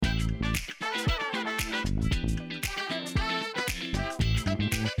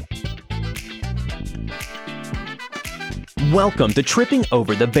Welcome to Tripping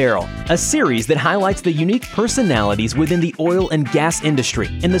Over the Barrel, a series that highlights the unique personalities within the oil and gas industry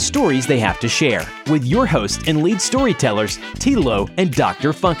and the stories they have to share, with your hosts and lead storytellers, Tilo and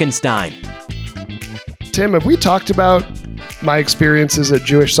Dr. Funkenstein. Tim, have we talked about my experiences at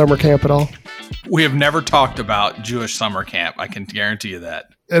Jewish summer camp at all? We have never talked about Jewish summer camp. I can guarantee you that.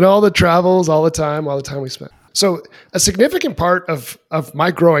 And all the travels, all the time we spent. So a significant part of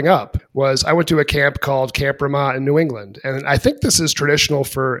my growing up was I went to a camp called Camp Ramah in New England. And I think this is traditional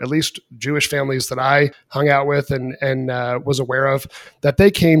for at least Jewish families that I hung out with and was aware of, that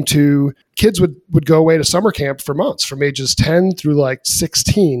they came to, kids would go away to summer camp for months from ages 10 through like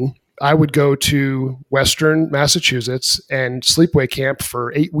 16. I would go to Western Massachusetts and sleepaway camp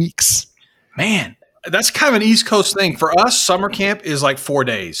for 8 weeks. Man, that's kind of an East Coast thing. For us, summer camp is like 4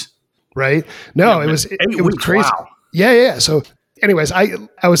 days. Right? No, Yeah, it was weeks, crazy. wow. Yeah. So anyways, I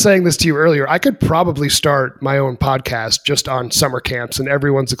was saying this to you earlier. I could probably start my own podcast just on summer camps and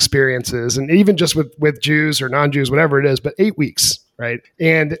everyone's experiences, and even just with Jews or non-Jews, whatever it is, but 8 weeks, right?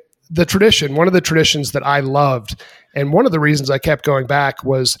 And the tradition, one of the traditions that I loved, and one of the reasons I kept going back,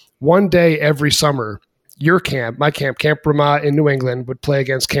 was one day every summer, your camp, my camp, Camp Ramah in New England, would play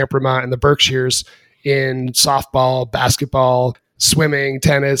against Camp Ramah in the Berkshires in softball, basketball, swimming,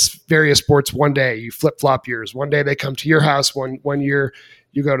 tennis, various sports. One day you flip-flop years. One day they come to your house. One year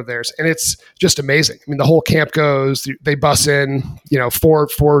you go to theirs. And it's just amazing. I mean, the whole camp goes, they bus in, four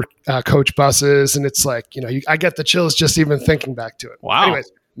coach buses. And it's like, I get the chills just even thinking back to it. Wow.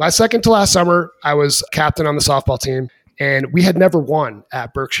 Anyways, my second to last summer, I was captain on the softball team, and we had never won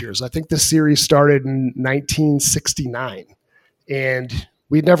at Berkshires. I think this series started in 1969, and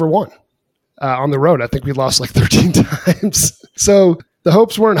we'd never won. On the road, I think we lost like 13 times. So the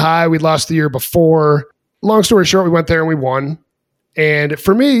hopes weren't high. We'd lost the year before. Long story short, we went there and we won. And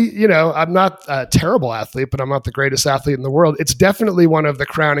for me, I'm not a terrible athlete, but I'm not the greatest athlete in the world. It's definitely one of the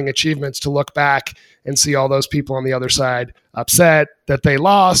crowning achievements to look back and see all those people on the other side upset that they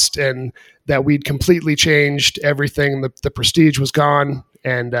lost and that we'd completely changed everything. The prestige was gone,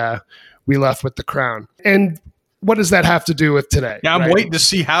 and we left with the crown. And what does that have to do with today? Yeah, I'm waiting to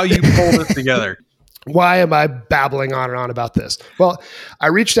see how you pull this together. Why am I babbling on and on about this? Well, I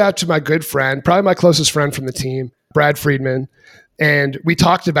reached out to my good friend, probably my closest friend from the team, Brad Friedman, and we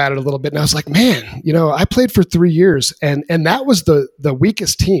talked about it a little bit. And I was like, man, I played for 3 years, and that was the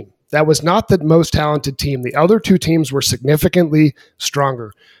weakest team. That was not the most talented team. The other two teams were significantly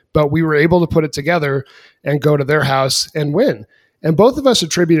stronger, but we were able to put it together and go to their house and win. And both of us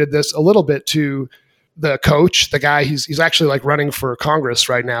attributed this a little bit to the coach, the guy, he's actually like running for Congress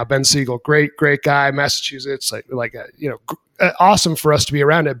right now, Ben Siegel, great guy, Massachusetts, awesome for us to be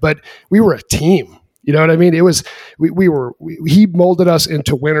around it. But we were a team, you know what I mean? It was, he molded us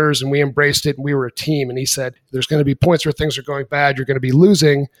into winners, and we embraced it, and we were a team. And he said, there's going to be points where things are going bad. You're going to be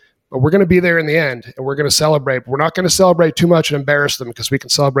losing, but we're going to be there in the end, and we're going to celebrate. We're not going to celebrate too much and embarrass them, because we can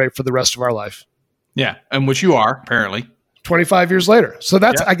celebrate for the rest of our life. Yeah. And which you are, apparently. 25 years later. So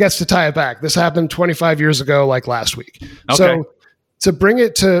that's, I guess, to tie it back. This happened 25 years ago, like last week. Okay. So to bring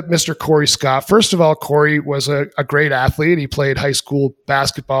it to Mr. Corey Scott, first of all, Corey was a great athlete. He played high school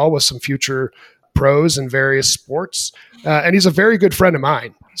basketball with some future pros in various sports. And he's a very good friend of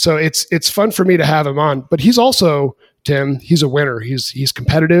mine. So it's fun for me to have him on. But he's also, Tim, he's a winner. He's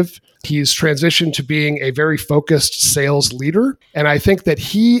competitive. He's transitioned to being a very focused sales leader. And I think that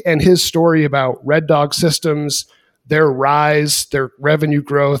he and his story about Red Dog Systems, their rise, their revenue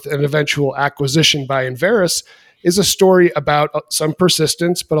growth, and eventual acquisition by Enverus is a story about some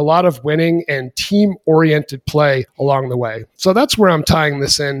persistence, but a lot of winning and team-oriented play along the way. So that's where I'm tying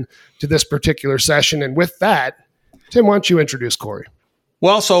this in to this particular session. And with that, Tim, why don't you introduce Corey?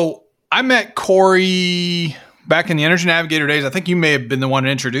 Well, so I met Corey back in the Energy Navigator days. I think you may have been the one to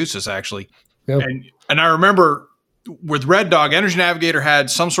introduce us, actually. Yep. And I remember with Red Dog, Energy Navigator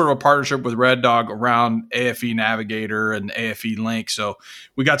had some sort of a partnership with Red Dog around AFE Navigator and AFE Link. So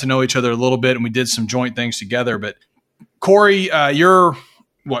we got to know each other a little bit, and we did some joint things together. But Corey, you're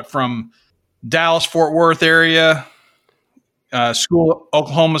from Dallas, Fort Worth area, school,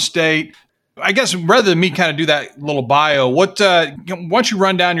 Oklahoma State. I guess rather than me kind of do that little bio, why don't you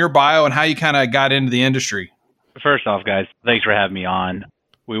run down your bio and how you kind of got into the industry? First off, guys, thanks for having me on.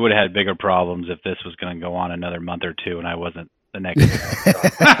 We would have had bigger problems if this was going to go on another month or two and I wasn't the next.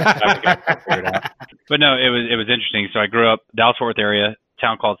 But no, it was interesting. So I grew up Dallas Fort Worth area,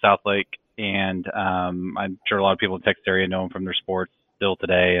 town called Southlake, and I'm sure a lot of people in the Texas area know them from their sports still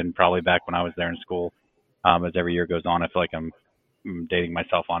today, and probably back when I was there in school. As every year goes on, I feel like I'm dating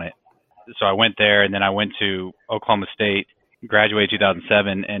myself on it. So I went there, and then I went to Oklahoma State, graduated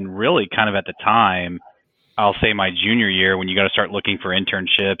 2007, and really kind of at the time, I'll say my junior year, when you got to start looking for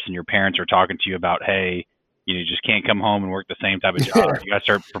internships and your parents are talking to you about, hey, you just can't come home and work the same type of job. You got to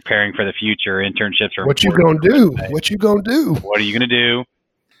start preparing for the future. Internships are what you gonna do? What you gonna do? What are you gonna do?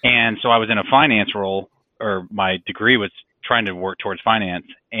 And so I was in a finance role, or my degree was trying to work towards finance.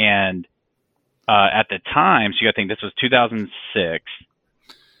 And at the time, so you got to think this was 2006.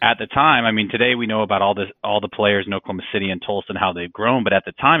 At the time, I mean, today we know about all the players in Oklahoma City and Tulsa and how they've grown. But at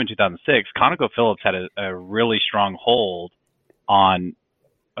the time in 2006, ConocoPhillips had a really strong hold on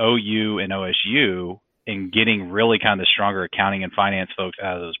OU and OSU in getting really kind of the stronger accounting and finance folks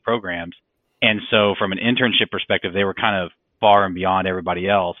out of those programs. And so from an internship perspective, they were kind of far and beyond everybody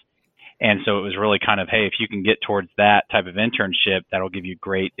else. And so it was really kind of, hey, if you can get towards that type of internship, that'll give you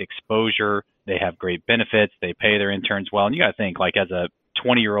great exposure. They have great benefits. They pay their interns well. And you got to think, like, as a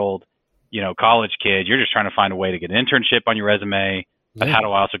 20-year-old, college kid, you're just trying to find a way to get an internship on your resume. But how do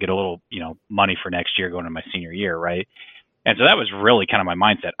I also get a little, money for next year going to my senior year, right? And so that was really kind of my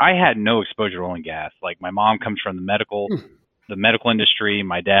mindset. I had no exposure to oil and gas. Like, my mom comes from the medical industry.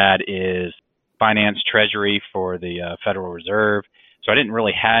 My dad is finance treasury for the Federal Reserve. So I didn't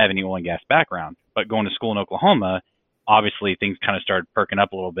really have any oil and gas background. But going to school in Oklahoma, obviously things kind of started perking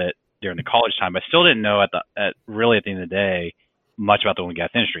up a little bit during the college time. I still didn't know at the end of the day much about the oil and gas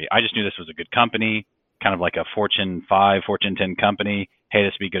industry. I just knew this was a good company, kind of like a Fortune 5, Fortune 10 company. Hey,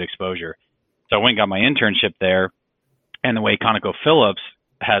 this would be good exposure. So I went and got my internship there. And the way ConocoPhillips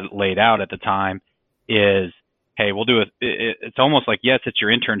had laid out at the time is, hey, we'll do it's almost like, yes, it's your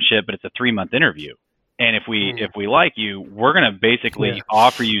internship, but it's a 3-month interview. And if we like you, we're going to basically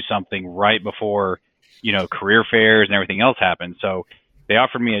offer you something right before, career fairs and everything else happens. So they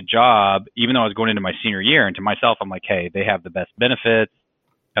offered me a job, even though I was going into my senior year. And to myself, I'm like, hey, they have the best benefits,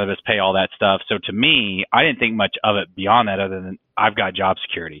 have the best pay, all that stuff. So to me, I didn't think much of it beyond that, other than I've got job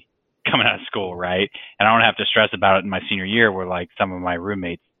security coming out of school, right? And I don't have to stress about it in my senior year, where like some of my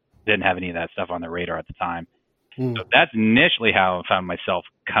roommates didn't have any of that stuff on their radar at the time. So that's initially how I found myself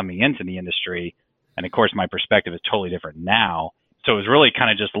coming into the industry. And of course, my perspective is totally different now. So it was really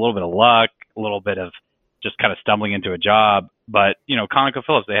kind of just a little bit of luck, a little bit of just kind of stumbling into a job. But,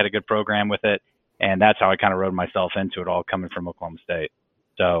 ConocoPhillips, they had a good program with it. And that's how I kind of rode myself into it all, coming from Oklahoma State.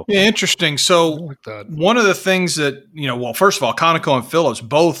 So yeah, interesting. So one of the things that, first of all, Conoco and Phillips,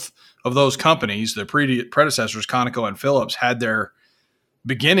 both of those companies, the predecessors, Conoco and Phillips, had their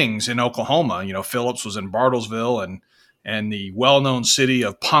beginnings in Oklahoma. Phillips was in Bartlesville and the well-known city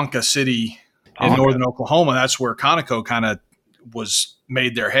of Ponca City in northern Oklahoma. That's where Conoco kind of was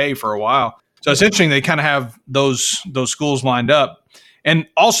made their hay for a while. So it's interesting they kind of have those schools lined up. And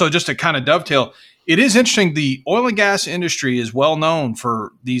also, just to kind of dovetail, it is interesting. The oil and gas industry is well known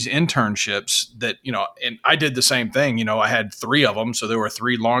for these internships that, and I did the same thing. I had 3 of them. So there were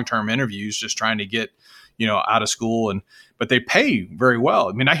 3 long-term interviews just trying to get, out of school. But they pay very well.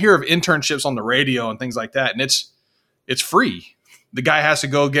 I mean, I hear of internships on the radio and things like that, and it's free. The guy has to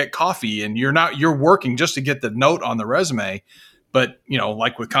go get coffee, and you're working just to get the note on the resume. But,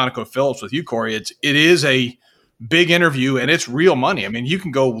 like with ConocoPhillips with you, Corey, it is a big interview, and it's real money. I mean, you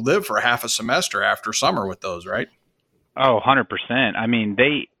can go live for half a semester after summer with those, right? Oh, 100%. I mean,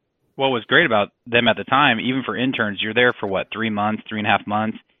 what was great about them at the time, even for interns, you're there for 3 months, 3.5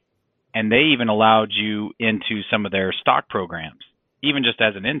 months. And they even allowed you into some of their stock programs, even just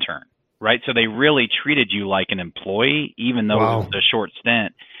as an intern, right? So they really treated you like an employee, even though it was a short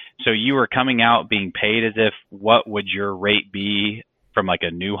stint. So you were coming out being paid as if, what would your rate be from like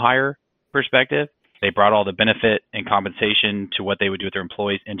a new hire perspective? They brought all the benefit and compensation to what they would do with their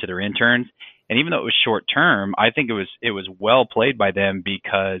employees into their interns. And even though it was short term, I think it was well played by them,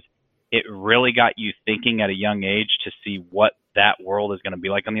 because it really got you thinking at a young age to see what that world is going to be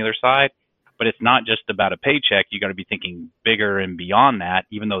like on the other side. But it's not just about a paycheck. You got to be thinking bigger and beyond that,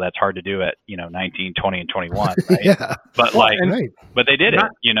 even though that's hard to do at, 19, 20, and 21. Right? Yeah. But but they did it,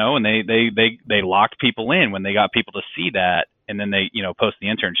 and they locked people in when they got people to see that. And then they, post the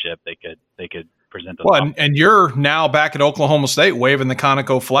internship, they could present those. Well, and you're now back at Oklahoma State waving the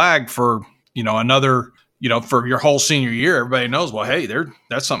Conoco flag for, another, for your whole senior year. Everybody knows, well, hey,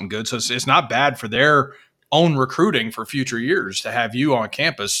 that's something good. So it's not bad for their own recruiting for future years to have you on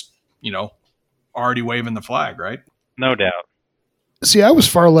campus, already waving the flag, right? No doubt. See, I was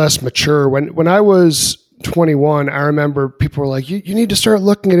far less mature when I was 21. I remember people were like, you need to start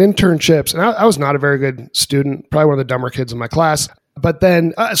looking at internships. And I was not a very good student, probably one of the dumber kids in my class. But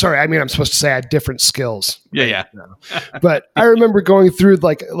then, I'm supposed to say I had different skills. Yeah. But I remember going through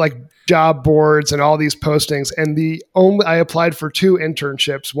like job boards and all these postings, and I applied for 2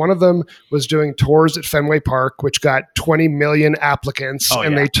 internships. One of them was doing tours at Fenway Park, which got 20 million applicants,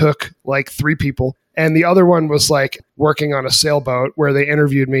 they took like 3 people. And the other one was like working on a sailboat where they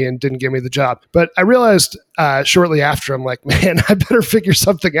interviewed me and didn't give me the job. But I realized shortly after, I'm like, man, I better figure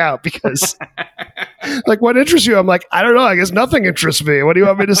something out because like, what interests you? I'm like, I don't know. I guess nothing interests me. What do you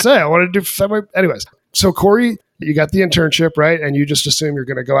want me to say? I want to do anyways. So Corey, you got the internship, right? And you just assume you're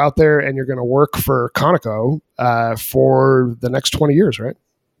going to go out there and you're going to work for Conoco for the next 20 years, right?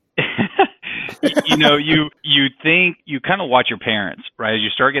 You think you kind of watch your parents, right? As you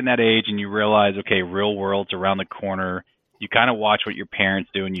start getting that age and you realize, okay, real world's around the corner. You kind of watch what your parents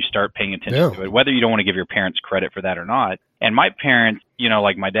do and you start paying attention to it, whether you don't want to give your parents credit for that or not. And my parents,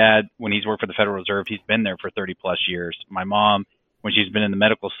 like my dad, when he's worked for the Federal Reserve, he's been there for 30 plus years. My mom, when she's been in the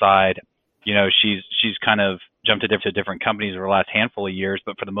medical side, she's kind of jumped to different companies over the last handful of years,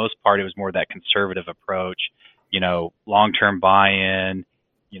 but for the most part, it was more that conservative approach, long-term buy-in,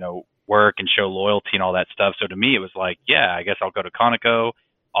 work and show loyalty and all that stuff. So to me, it was like, yeah, I guess I'll go to Conoco.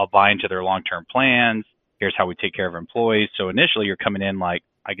 I'll buy into their long-term plans. Here's how we take care of our employees. So initially you're coming in like,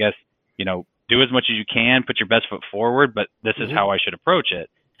 I guess, do as much as you can, put your best foot forward, but this is how I should approach it.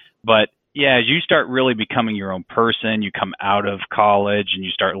 But yeah, as you start really becoming your own person, you come out of college and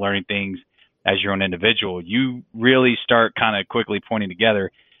you start learning things as your own individual, you really start kind of quickly pointing together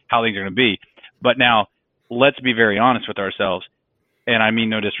how things are going to be. But now let's be very honest with ourselves. And I mean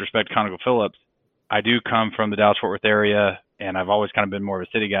no disrespect to ConocoPhillips. I do come from the Dallas-Fort Worth area, and I've always kind of been more of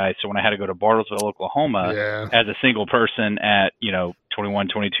a city guy. So when I had to go to Bartlesville, Oklahoma, as a single person at 21,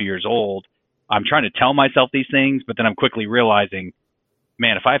 22 years old, I'm trying to tell myself these things, but then I'm quickly realizing,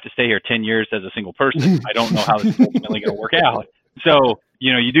 man, if I have to stay here 10 years as a single person, I don't know how this is ultimately going to work out. So,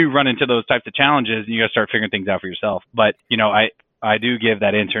 you do run into those types of challenges, and you got to start figuring things out for yourself. But, I do give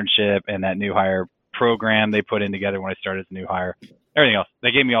that internship and that new hire program they put in together when I started as a new hire. Everything else,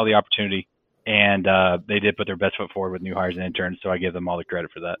 they gave me all the opportunity, and they did put their best foot forward with new hires and interns, so I give them all the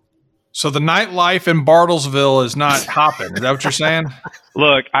credit for that. So the nightlife in Bartlesville is not hopping. Is that what you're saying?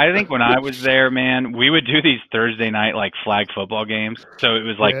 Look, I think when I was there, man, we would do these Thursday night like flag football games. So it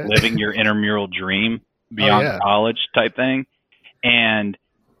was like living your intramural dream beyond college type thing. And,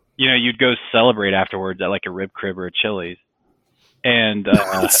 you'd go celebrate afterwards at like a rib crib or a Chili's. And,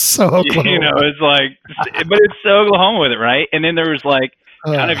 so Oklahoma. it's like, but it's so Oklahoma with it, right? And then there was like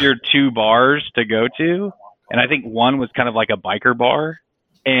kind of your two bars to go to. And I think one was kind of like a biker bar.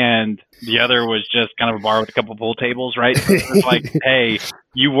 And the other was just kind of a bar with a couple of pool tables, right? So it was like, hey,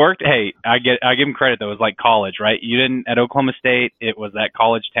 you worked. Hey, I give them credit though. It was like college, right? You didn't at Oklahoma State. It was that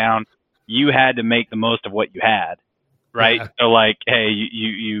college town. You had to make the most of what you had, right? Yeah. So like, hey,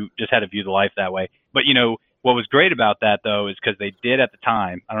 you just had to view the life that way. But what was great about that though is because they did at the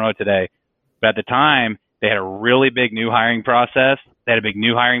time. I don't know today, but at the time they had a really big new hiring process. They had a big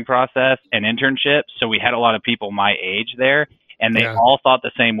new hiring process and internships. So we had a lot of people my age there. And they all thought the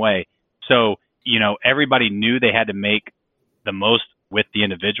same way. So, everybody knew they had to make the most with the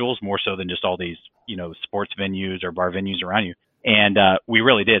individuals more so than just all these, sports venues or bar venues around you. And we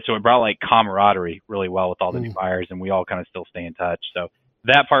really did. So it brought like camaraderie really well with all the new hires, and we all kind of still stay in touch. So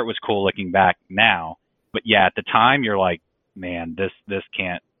that part was cool looking back now. But yeah, at the time you're like, man, this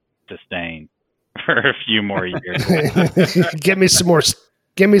can't sustain for a few more years. Give me some more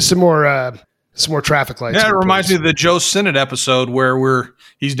traffic lights. Yeah, it reminds me of the Joe Sinnott episode where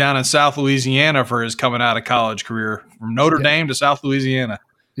he's down in South Louisiana for his coming out of college career from Notre Dame to South Louisiana.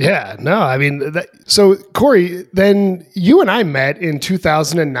 Yeah, no, I mean, so Corey, then you and I met in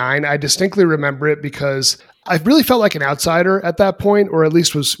 2009. I distinctly remember it because I really felt like an outsider at that point, or at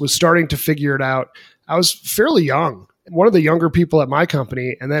least was starting to figure it out. I was fairly young, one of the younger people at my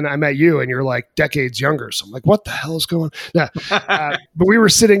company, and then I met you, and you're like decades younger. So I'm like, what the hell is going on? But we were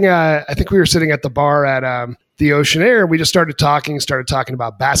sitting, I think we were sitting at the bar at the Ocean Air. We just started talking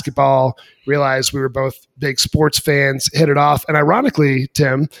about basketball, realized we were both big sports fans, hit it off. And ironically,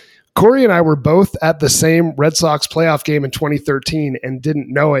 Tim, Corey and I were both at the same Red Sox playoff game in 2013 and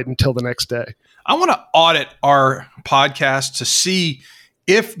didn't know it until the next day. I want to audit our podcast to see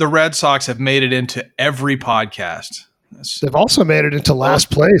if the Red Sox have made it into every podcast. They've also made it into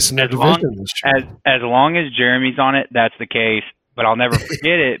last place in their division. As long as Jeremy's on it, that's the case. But I'll never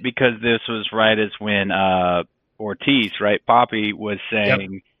forget it because this was right as when Ortiz, right, Poppy, was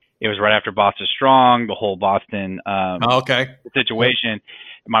saying it was right after Boston Strong, the whole Boston situation.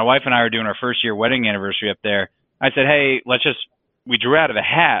 My wife and I were doing our first year wedding anniversary up there. I said, hey, we drew out of a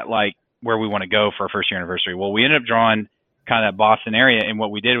hat like where we want to go for our first year anniversary. Well, we ended up drawing kind of that Boston area, and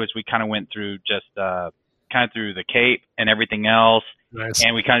what we did was we kind of went through just kind of through the Cape and everything else. Nice.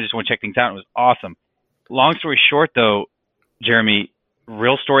 And we kind of just want to check things out. It was awesome. Long story short, though, Jeremy,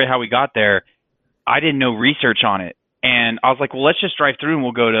 real story how we got there, I didn't know research on it. And I was like, well, let's just drive through and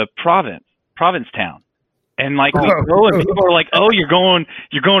we'll go to Providence Provincetown. And like we go and people are like, oh, you're going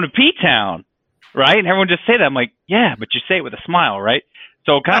to P-Town, right? And everyone just say that. I'm like, yeah, but you say it with a smile, right?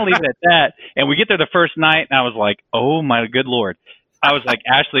 So kind of leave it at that. And we get there the first night, and I was like, oh my good Lord. I was like,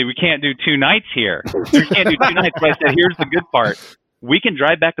 Ashley, we can't do 2 nights here. We can't do 2 nights. But I said, here's the good part. We can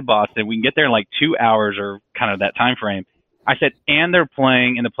drive back to Boston. We can get there in like 2 hours or kind of that time frame. I said, and they're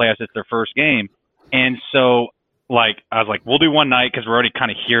playing in the playoffs. It's their first game. And so like, I was like, we'll do 1 night because we're already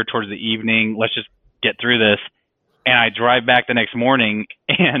kind of here towards the evening. Let's just get through this. And I drive back the next morning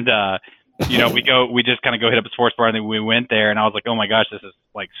and, we just kind of go hit up a sports bar, and then we went there, and I was like, oh my gosh, this is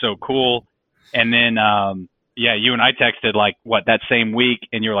like so cool. And then, you and I texted like that same week,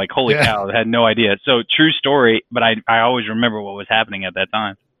 and you're like, holy cow, I had no idea. So true story, but I always remember what was happening at that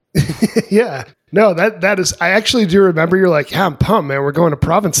time. Yeah, no, that is, I actually do remember. You're like, yeah, I'm pumped, man. We're going to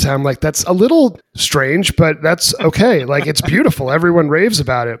Provincetown. I'm like, that's a little strange, but that's okay. Like, it's beautiful. Everyone raves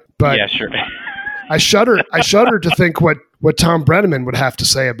about it. But yeah, sure. I shudder to think what Tom Brenneman would have to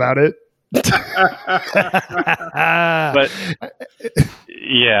say about it. But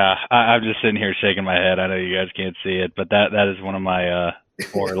yeah, I'm just sitting here shaking my head. I know you guys can't see it, but that is one of my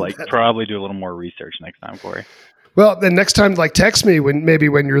or like probably do a little more research next time, Corey. Well, then next time, like, text me when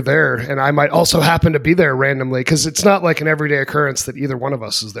you're there, and I might also happen to be there randomly, because it's not like an everyday occurrence that either one of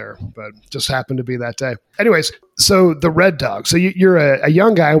us is there, but just happened to be that day. Anyways, so the Red Dog. So you're a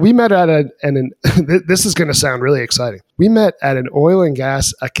young guy. We met at this is going to sound really exciting. We met at an oil and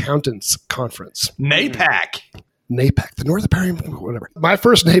gas accountants conference. NAPAC, the North American, whatever. My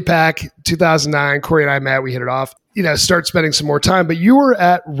first NAPAC, 2009, Corey and I met, we hit it off, start spending some more time, but you were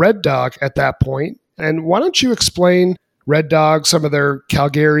at Red Dog at that point. And why don't you explain Red Dog, some of their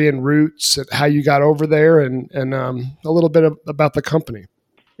Calgarian roots, and how you got over there, and a little bit about the company.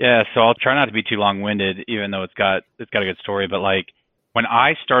 Yeah, so I'll try not to be too long-winded, even though it's got a good story. But like when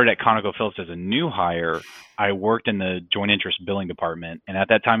I started at ConocoPhillips as a new hire, I worked in the joint interest billing department. And at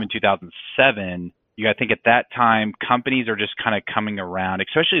that time in 2007, you got to think at that time, companies are just kind of coming around,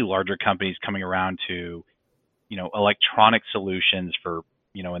 especially larger companies coming around to, electronic solutions for,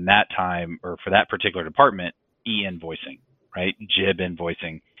 in that time, or for that particular department, e-invoicing, right? JIB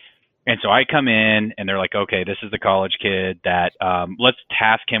invoicing. And so I come in and they're like, okay, this is the college kid that, let's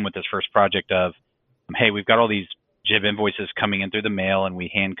task him with this first project of, hey, we've got all these JIB invoices coming in through the mail and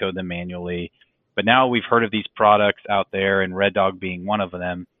we hand code them manually. But now we've heard of these products out there, and Red Dog being one of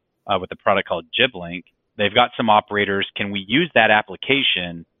them, with a product called JibLink. They've got some operators. Can we use that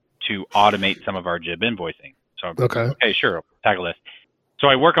application to automate some of our JIB invoicing? So I'm like, okay, sure, I'll tackle this. So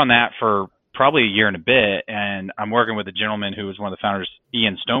I work on that for probably a year and a bit, and I'm working with a gentleman who was one of the founders,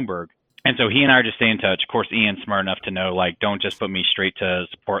 Ian Stoneberg. And so he and I are just staying in touch. Of course, Ian's smart enough to know, like, don't just put me straight to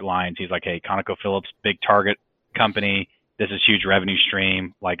support lines. He's like, hey, ConocoPhillips, big target company. This is huge revenue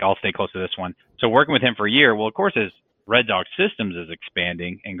stream. Like, I'll stay close to this one. So working with him for a year, well, of course, as Red Dog Systems is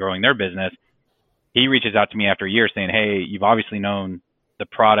expanding and growing their business, he reaches out to me after a year saying, hey, you've obviously known the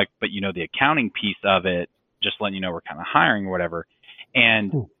product, but the accounting piece of it, just letting you know we're kind of hiring or whatever.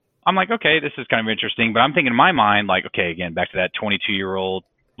 And I'm like, okay, this is kind of interesting. But I'm thinking in my mind, like, okay, again, back to that 22-year-old,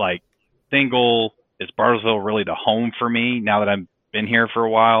 like, single, is Bartlesville really the home for me now that I've been here for a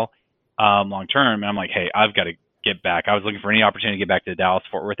while, long term? And I'm like, hey, I've got to get back. I was looking for any opportunity to get back to the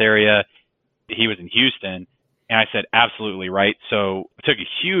Dallas-Fort Worth area. He was in Houston. And I said, absolutely, right? So I took a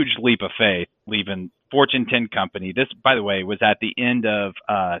huge leap of faith, leaving Fortune 10 company. This, by the way, was at the end of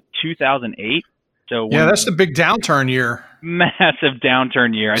 2008. So that's the big downturn year. Massive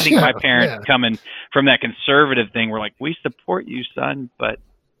downturn year. I think my parents coming from that conservative thing were like, we support you, son, but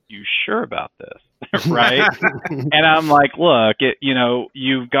you sure about this? Right? And I'm like, look,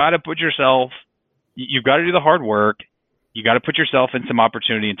 you've got to put yourself, you've got to do the hard work. You got to put yourself in some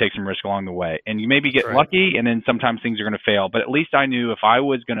opportunity and take some risk along the way. And you maybe get lucky, and then sometimes things are going to fail. But at least I knew if I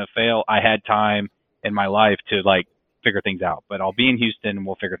was going to fail, I had time in my life to like figure things out. But I'll be in Houston and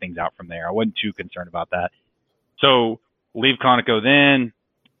we'll figure things out from there. I wasn't too concerned about that. So leave Conoco then,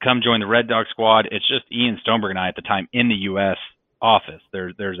 come join the Red Dog squad. It's just Ian Stoneberg and I at the time in the U.S. office.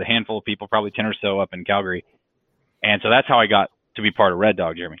 There's a handful of people, probably 10 or so up in Calgary. And so that's how I got to be part of Red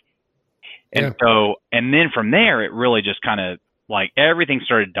Dog, Jeremy. And so, and then from there, it really just kind of like everything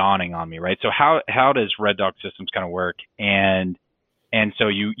started dawning on me, right? So how does Red Dog Systems kind of work? And so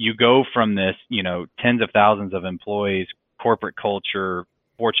you go from this, tens of thousands of employees, corporate culture,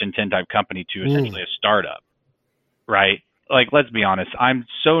 Fortune 10 type company to essentially a startup, right? Like, let's be honest. I'm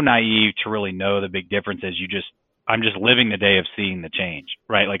so naive to really know the big difference is I'm just living the day of seeing the change,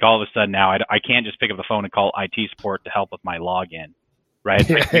 right? Like all of a sudden now I can't just pick up the phone and call IT support to help with my login. Right.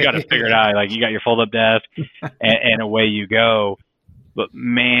 Like, you got to figure it out. Like you got your fold up desk and away you go. but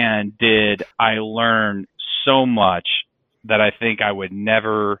man, did I learn so much that I think I would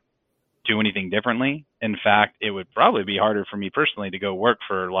never do anything differently. In fact, it would probably be harder for me personally to go work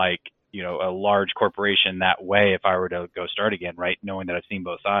for like, you know, a large corporation that way if I were to go start again, right? Knowing that I've seen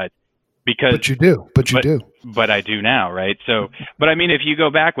both sides. Because But you do. But I do now, right? So, but I mean, if you go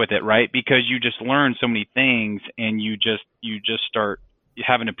back with it, right? Because you just learn so many things, and you just start you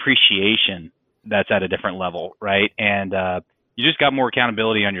have an appreciation that's at a different level, right? And you just got more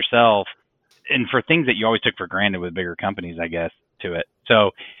accountability on yourself, and for things that you always took for granted with bigger companies, I guess, to it.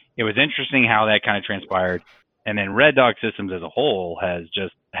 So it was interesting how that kind of transpired. And then Red Dog Systems as a whole has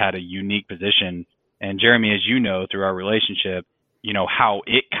just had a unique position. And Jeremy, as you know, through our relationship, you know, how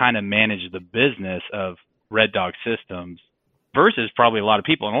it kind of managed the business of Red Dog Systems versus probably a lot of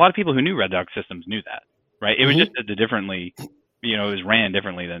people. And a lot of people who knew Red Dog Systems knew that, right? It was just differently, you know, it was ran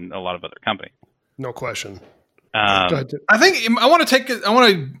differently than a lot of other companies. No question. I think I want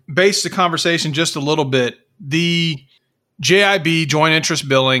to base the conversation just a little bit. The JIB, joint interest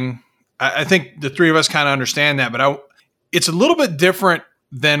billing, I think the three of us kind of understand that, but it's a little bit different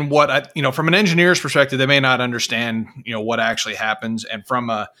than what from an engineer's perspective, they may not understand, what actually happens. And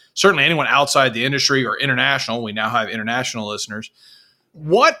from certainly anyone outside the industry or international, we now have international listeners.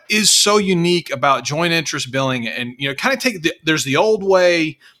 What is so unique about joint interest billing? And, kind of there's the old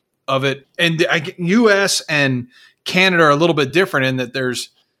way of it, and U.S. and Canada are a little bit different in that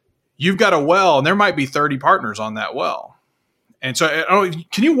you've got a well and there might be 30 partners on that well. And so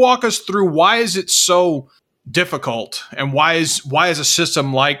can you walk us through why is it so difficult, and why is a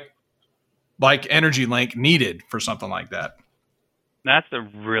system like EnergyLink needed for something like that? That's a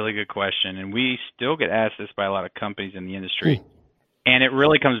really good question, and we still get asked this by a lot of companies in the industry. And it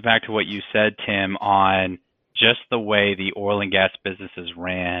really comes back to what you said, Tim, on just the way the oil and gas businesses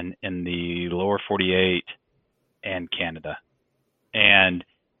ran in the lower 48 and Canada. And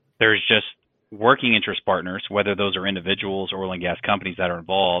there's just working interest partners, whether those are individuals or oil and gas companies that are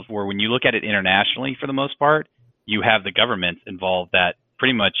involved, where when you look at it internationally, for the most part, you have the governments involved that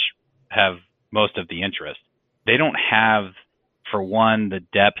pretty much have most of the interest. They don't have, for one, the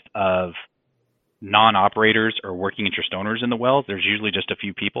depth of non-operators or working interest owners in the wells. There's usually just a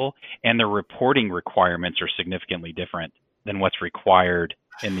few people, and their reporting requirements are significantly different than what's required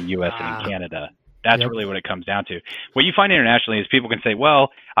in the U.S. and in Canada. That's really what it comes down to. What you find internationally is people can say, well,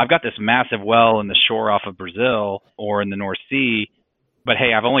 I've got this massive well in the shore off of Brazil or in the North Sea, but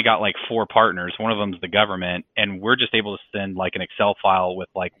hey, I've only got like 4 partners. One of them is the government, and we're just able to send like an Excel file with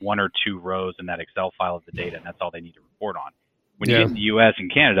like 1 or 2 rows in that Excel file of the data, and that's all they need to report on. When you get in the U.S.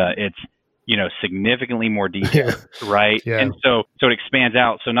 and Canada, it's significantly more detailed, right? And so it expands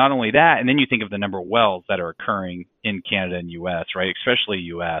out. So not only that, and then you think of the number of wells that are occurring in Canada and U.S., right? Especially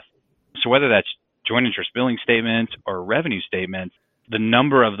U.S. So whether that's joint interest billing statements or revenue statements, the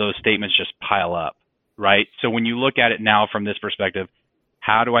number of those statements just pile up, right? So when you look at it now from this perspective,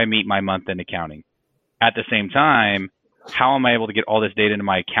 how do I meet my month-end accounting? At the same time, how am I able to get all this data into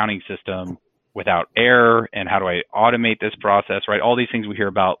my accounting system without error? And how do I automate this process, right? All these things we hear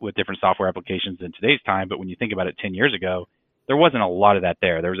about with different software applications in today's time. But when you think about it 10 years ago, there wasn't a lot of that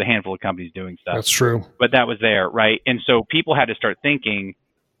there. There was a handful of companies doing stuff. That's true. But that was there, right? And so people had to start thinking,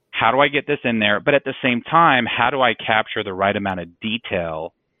 how do I get this in there? But at the same time, how do I capture the right amount of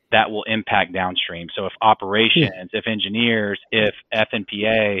detail that will impact downstream? So if operations, if engineers, if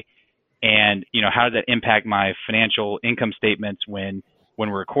FNPA, and how does that impact my financial income statements when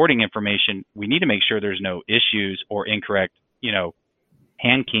we're recording information? We need to make sure there's no issues or incorrect,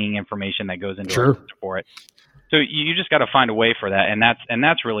 hand keying information that goes into our system for it. So you just got to find a way for that, and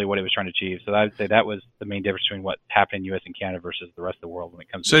that's really what it was trying to achieve. So I would say that was the main difference between what happened in U.S. and Canada versus the rest of the world when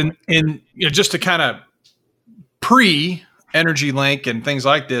it comes to. So just to kind of pre-EnergyLink and things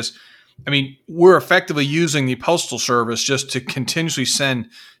like this, I mean, we're effectively using the Postal Service just to continuously send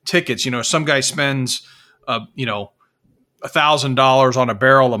tickets. Some guy spends, $1,000 on a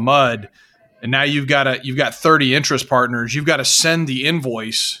barrel of mud, and now you've got 30 interest partners. You've got to send the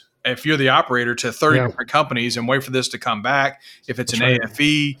invoice, if you're the operator, to 30 different companies and wait for this to come back. If it's an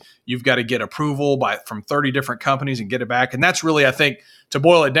AFE, you've got to get approval from 30 different companies and get it back. And that's really, I think, to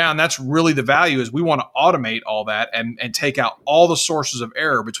boil it down, that's really the value, is we want to automate all that and take out all the sources of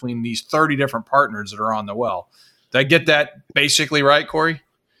error between these 30 different partners that are on the well. Did I get that basically right, Corey?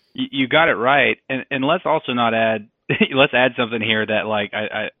 You got it right. And let's also not add, let's add something here that like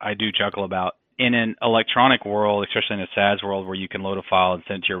I do chuckle about. In an electronic world, especially in a SaaS world where you can load a file and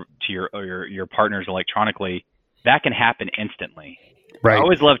send it to your partners electronically, that can happen instantly. Right. I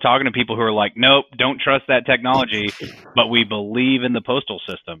always love talking to people who are like, nope, don't trust that technology, but we believe in the postal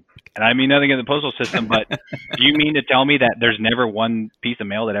system. And I mean nothing in the postal system, but do you mean to tell me that there's never one piece of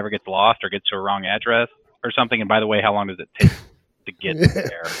mail that ever gets lost or gets to a wrong address or something? And by the way, how long does it take to get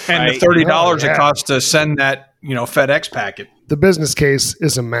there? And right? the $30 it costs to send that, FedEx packet. The business case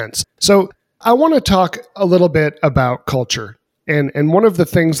is immense. So I want to talk a little bit about culture. And one of the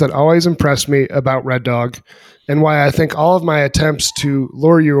things that always impressed me about Red Dog, and why I think all of my attempts to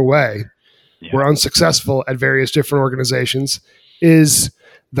lure you away were unsuccessful at various different organizations, is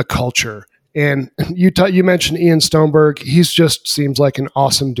the culture. And you mentioned Ian Stoneberg. He's just seems like an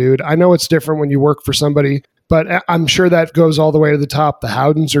awesome dude. I know it's different when you work for somebody, but I'm sure that goes all the way to the top. The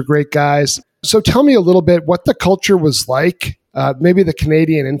Howdens are great guys. So tell me a little bit what the culture was like, maybe the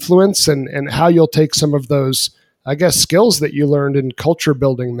Canadian influence, and how you'll take some of those, I guess, skills that you learned in culture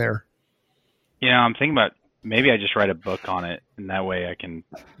building there. I'm thinking about maybe I just write a book on it, and that way I can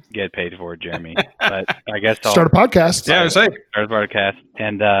get paid for it, Jeremy. But I guess I'll start a podcast. Yeah, start a podcast,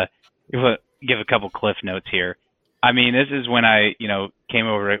 and give a couple cliff notes here. I mean, this is when I, came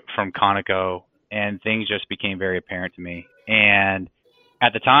over from Conoco, and things just became very apparent to me. And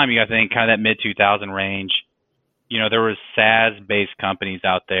at the time, you got to think kind of that mid-2000 range. There was SaaS-based companies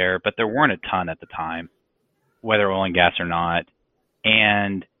out there, but there weren't a ton at the time, whether oil and gas or not.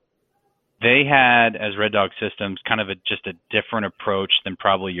 And they had, as Red Dog Systems, kind of just a different approach than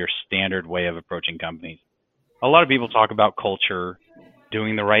probably your standard way of approaching companies. A lot of people talk about culture,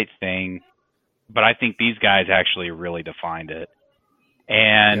 doing the right thing, but I think these guys actually really defined it.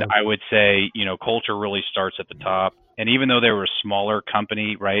 And I would say, culture really starts at the top. And even though they were a smaller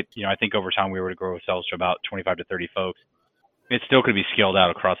company, right, I think over time we were to grow ourselves to about 25 to 30 folks, it still could be scaled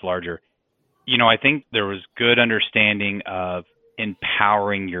out across larger. I think there was good understanding of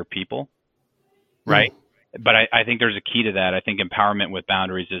empowering your people, right? But I think there's a key to that. I think empowerment with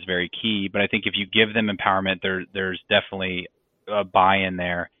boundaries is very key. But I think if you give them empowerment, there's definitely a buy-in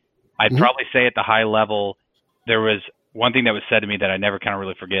there. I'd probably say at the high level, there was one thing that was said to me that I never kind of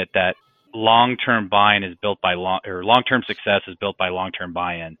really forget, that long-term buy-in is built by long-term success is built by long-term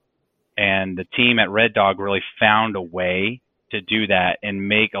buy-in. And the team at Red Dog really found a way to do that and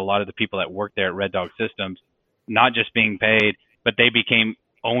make a lot of the people that work there at Red Dog Systems not just being paid, but they became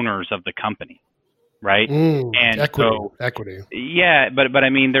owners of the company, right? And equity. Yeah, but I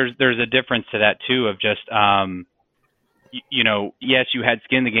mean, there's a difference to that too, of just yes, you had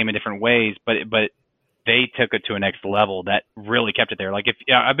skin in the game in different ways, but they took it to a next level that really kept it there. Like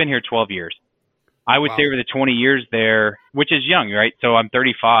I've been here 12 years. I would say over the 20 years there, which is young, right? So I'm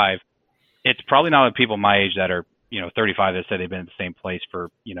 35. It's probably not the people my age that are, 35 that said they've been in the same place for,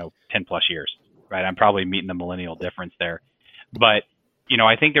 10 plus years, right? I'm probably meeting the millennial difference there. But,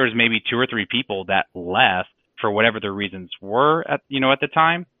 I think there was maybe 2 or 3 people that left for whatever their reasons were at the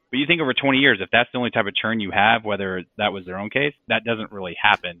time. But you think over 20 years, if that's the only type of churn you have, whether that was their own case, that doesn't really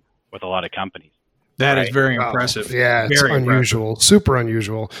happen with a lot of companies. That is very impressive. Yeah, it's very unusual, impressive. Super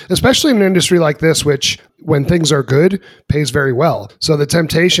unusual, especially in an industry like this, which when things are good, pays very well. So the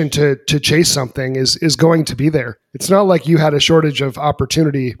temptation to chase something is going to be there. It's not like you had a shortage of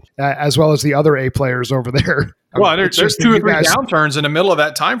opportunity as well as the other A players over there. Well, there's 2 or 3 downturns in the middle of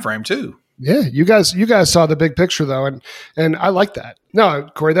that time frame too. Yeah, you guys saw the big picture though, and I like that. No,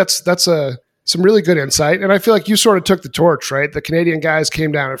 Corey, that's some really good insight. And I feel like you sort of took the torch, right? The Canadian guys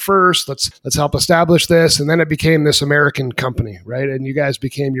came down at first. Let's help establish this. And then it became this American company, right? And you guys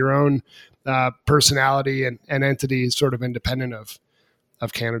became your own personality and entity sort of independent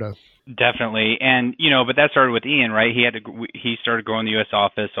of Canada. Definitely. And, but that started with Ian, right? He started growing the U.S.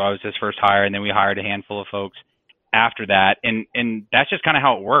 office. So I was his first hire. And then we hired a handful of folks after that. And that's just kind of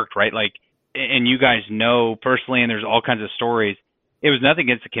how it worked, right? Like, and you guys know personally, and there's all kinds of stories. It was nothing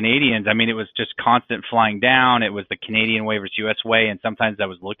against the Canadians. I mean, it was just constant flying down. It was the Canadian way versus U.S. way, and sometimes that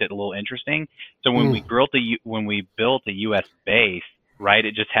was looked at a little interesting. So when we built a U.S. base, right,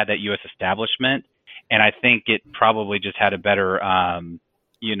 it just had that U.S. establishment, and I think it probably just had a better,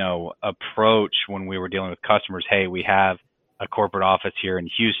 approach when we were dealing with customers. Hey, we have a corporate office here in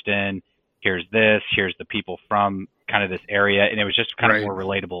Houston. Here's the people from kind of this area, and it was just kind of more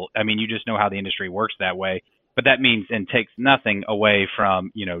relatable. I mean, you just know how the industry works that way. But that means and takes nothing away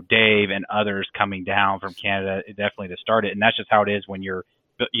from, Dave and others coming down from Canada, definitely to start it. And that's just how it is when you're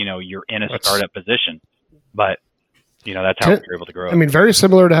in a startup position. But, that's how we're able to grow. I mean, very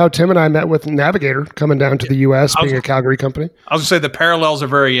similar to how Tim and I met with Navigator coming down to the U.S., being a Calgary company. I was going to say the parallels are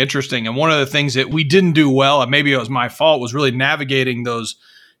very interesting. And one of the things that we didn't do well, and maybe it was my fault, was really navigating those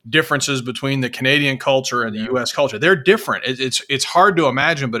differences between the Canadian culture and the U.S. culture. They're different. It's hard to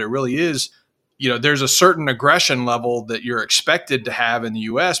imagine, but it really is. there's a certain aggression level that you're expected to have in the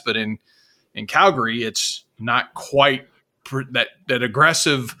U.S., but in Calgary, it's not quite that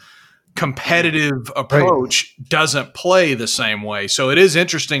aggressive, competitive approach doesn't play the same way. So it is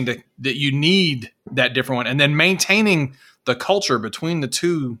interesting that you need that different one, and then maintaining the culture between the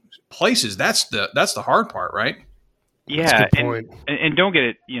two places. That's the hard part, right? Yeah, and don't get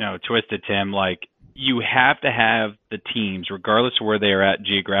it twisted, Tim. Like, you have to have the teams, regardless of where they are at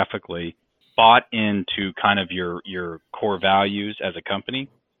geographically, bought into kind of your core values as a company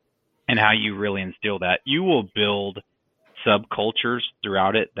and how you really instill that. You will build subcultures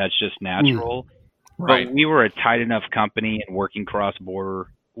throughout it. That's just natural. Right. But we were a tight enough company and working cross-border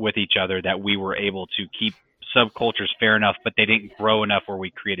with each other that we were able to keep subcultures fair enough, but they didn't grow enough where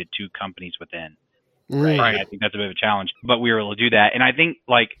we created two companies within. Right. I think that's a bit of a challenge, but we were able to do that. And I think,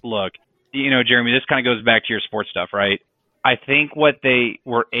 look, Jeremy, this kind of goes back to your sports stuff, right? I think what they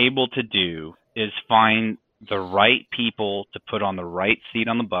were able to do is find the right people to put on the right seat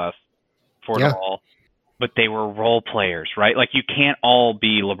on the bus for it all, but they were role players, right? Like, you can't all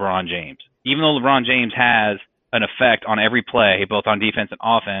be LeBron James. Even though LeBron James has an effect on every play, both on defense and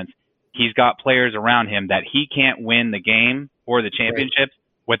offense, he's got players around him that he can't win the game or the championships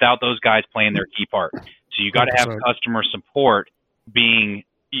without those guys playing their key part. So you got to have customer support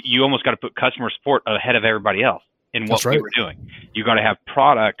you almost got to put customer support ahead of everybody else in what we were doing. You got to have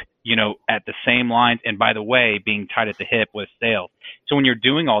product, at the same lines. And by the way, being tied at the hip with sales. So when you're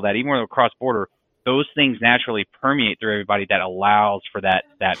doing all that, even when we're cross border, those things naturally permeate through everybody that allows for that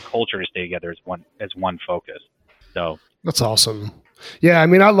culture to stay together as one focus. So that's awesome. Yeah. I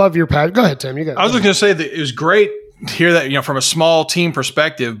mean, I love your passion. Go ahead, Tim. I was just going to say that it was great to hear that, from a small team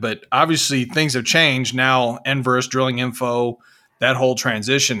perspective, but obviously things have changed now. Enverus, Drilling Info, that whole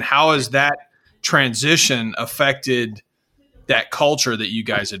transition. How has that transition affected that culture that you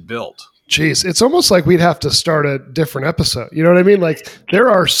guys had built? Jeez, it's almost like we'd have to start a different episode. You know what I mean? Like, there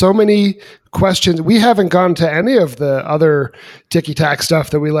are so many questions. We haven't gone to any of the other ticky-tack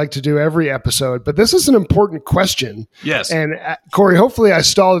stuff that we like to do every episode, but this is an important question. Yes. And Corey, hopefully I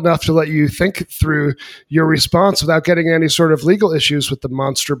stalled enough to let you think through your response without getting any sort of legal issues with the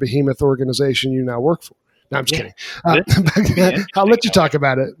monster behemoth organization you now work for. No, I'm just kidding. I'll let you talk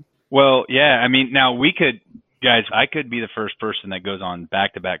about it. Well, yeah. I mean, now guys, I could be the first person that goes on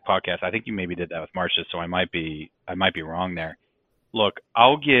back-to-back podcasts. I think you maybe did that with Marcia, so I might be wrong there. Look,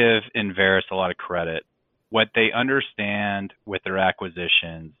 I'll give Enverus a lot of credit. What they understand with their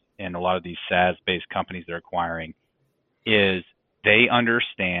acquisitions and a lot of these SaaS-based companies they're acquiring is they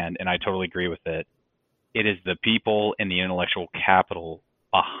understand, and I totally agree with it, it is the people and the intellectual capital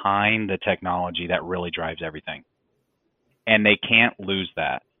behind the technology that really drives everything. And they can't lose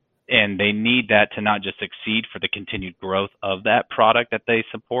that. And they need that to not just succeed for the continued growth of that product that they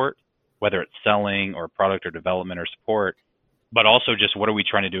support, whether it's selling or product or development or support, but also just what are we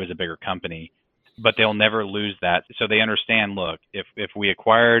trying to do as a bigger company. But they'll never lose that. So they understand, look, if we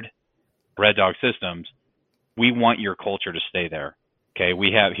acquired Red Dog Systems, we want your culture to stay there. Okay,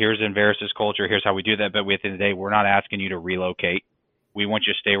 here's Enverus' culture, here's how we do that, but at the end of the day, we're not asking you to relocate. We want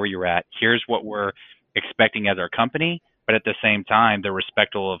you to stay where you're at. Here's what we're expecting as our company, but at the same time, they're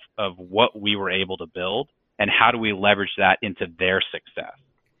respectful of what we were able to build and how do we leverage that into their success,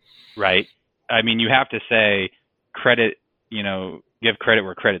 right? I mean, you have to say credit, give credit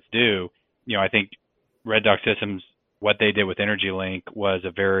where credit's due. I think Red Dog Systems, what they did with EnergyLink was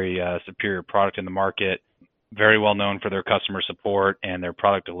a very superior product in the market, very well known for their customer support and their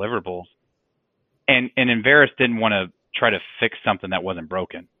product deliverables. And Enverus didn't want to try to fix something that wasn't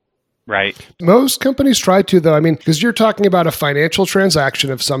broken. Right. Most companies try to, though. I mean, because you're talking about a financial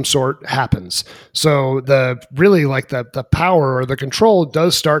transaction of some sort happens. So the power or the control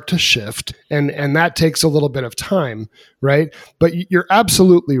does start to shift, and that takes a little bit of time, right? But you're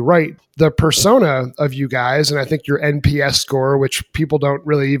absolutely right. The persona of you guys, and I think your NPS score, which people don't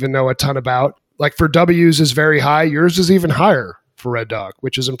really even know a ton about, like for W's is very high. Yours is even higher for Red Dog,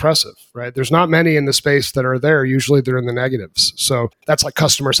 which is impressive, right? There's not many in the space that are there. Usually they're in the negatives. So that's like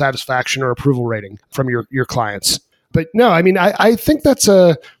customer satisfaction or approval rating from your clients. But no, I mean, I think that's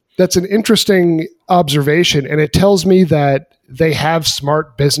an interesting observation. And it tells me that they have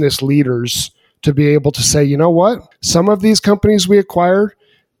smart business leaders to be able to say, you know what? Some of these companies we acquired,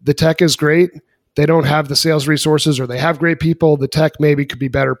 the tech is great. They don't have the sales resources, or they have great people. The tech maybe could be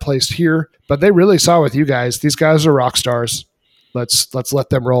better placed here. But they really saw with you guys, these guys are rock stars. Let's let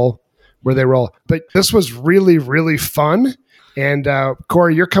them roll where they roll. But this was really, really fun. And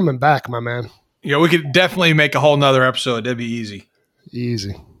Corey, you're coming back, my man. Yeah, we could definitely make a whole nother episode. That'd be easy.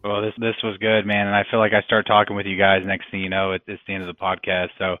 Easy. Well, this was good, man, and I feel like I start talking with you guys. Next thing you know, it's the end of the podcast.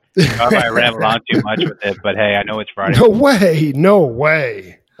 So I rambled on too much with it, but hey, I know it's Friday. No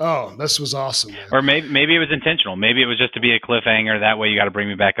way. Oh, this was awesome, man. Or maybe it was intentional. Maybe it was just to be a cliffhanger. That way, you got to bring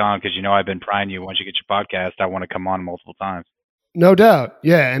me back on because I've been prying you. Once you get your podcast, I want to come on multiple times. No doubt,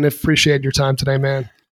 yeah, and appreciate your time today, man.